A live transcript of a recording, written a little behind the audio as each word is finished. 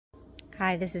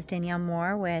Hi, this is Danielle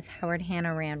Moore with Howard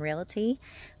Hanna Rand Realty.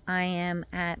 I am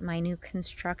at my new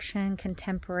construction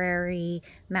contemporary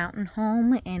mountain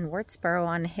home in Wurtsboro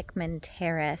on Hickman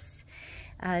Terrace.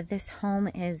 This home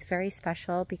is very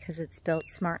special because it's built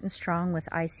smart and strong with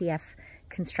ICF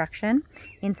Construction,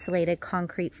 insulated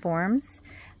concrete forms,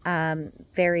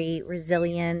 very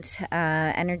resilient,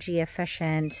 energy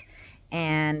efficient,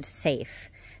 and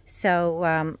safe.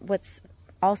 So what's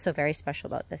also very special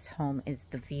about this home is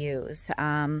the views,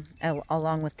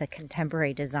 along with the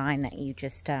contemporary design that you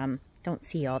just don't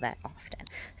see all that often.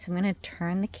 So I'm going to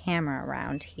turn the camera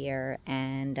around here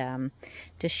and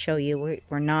just show you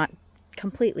we're not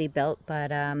completely built, but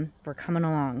we're coming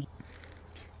along.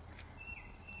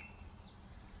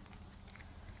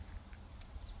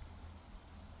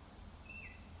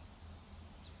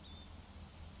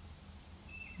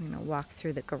 I'm going to walk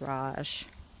through the garage.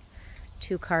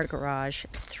 Two-car garage.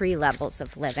 It's 3 levels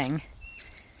of living.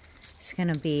 It's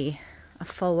going to be a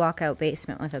full walkout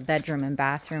basement with a bedroom and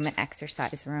bathroom and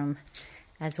exercise room,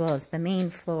 as well as the main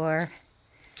floor,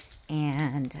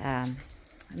 and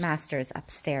master's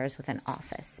upstairs with an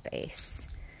office space.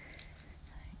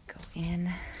 Go in.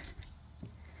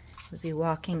 We'll be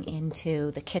walking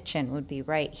into the kitchen. Would be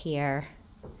right here,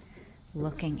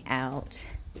 looking out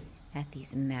at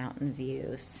these mountain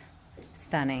views.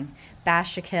 Stunning.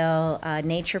 Bashakil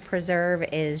Nature Preserve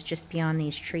is just beyond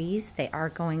these trees. They are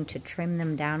going to trim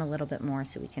them down a little bit more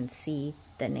so we can see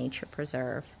the nature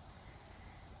preserve.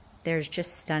 There's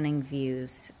just stunning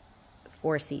views,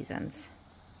 4 seasons.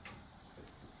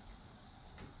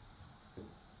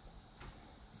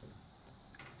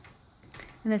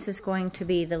 And this is going to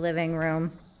be the living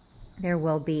room. There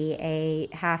will be a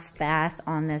half bath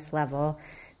on this level.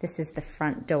 This is the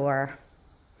front door.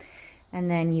 And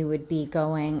then you would be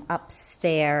going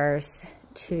upstairs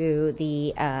to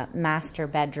the master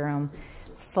bedroom,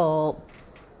 full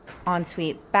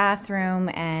ensuite bathroom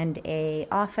and a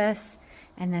office.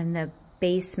 And then the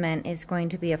basement is going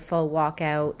to be a full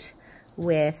walkout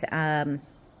with a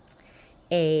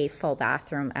full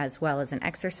bathroom as well as an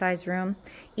exercise room.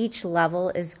 Each level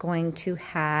is going to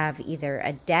have either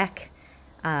a deck,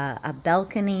 a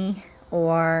balcony,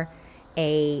 or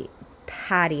a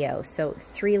patio. So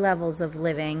 3 levels of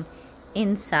living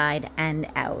inside and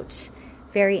out.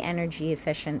 Very energy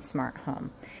efficient, smart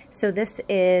home. So this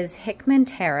is Hickman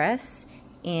Terrace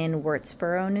in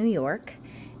Wurtsboro, New York.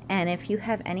 And if you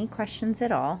have any questions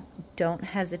at all, don't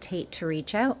hesitate to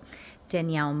reach out.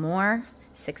 Danielle Moore,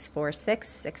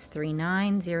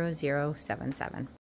 646-639-0077.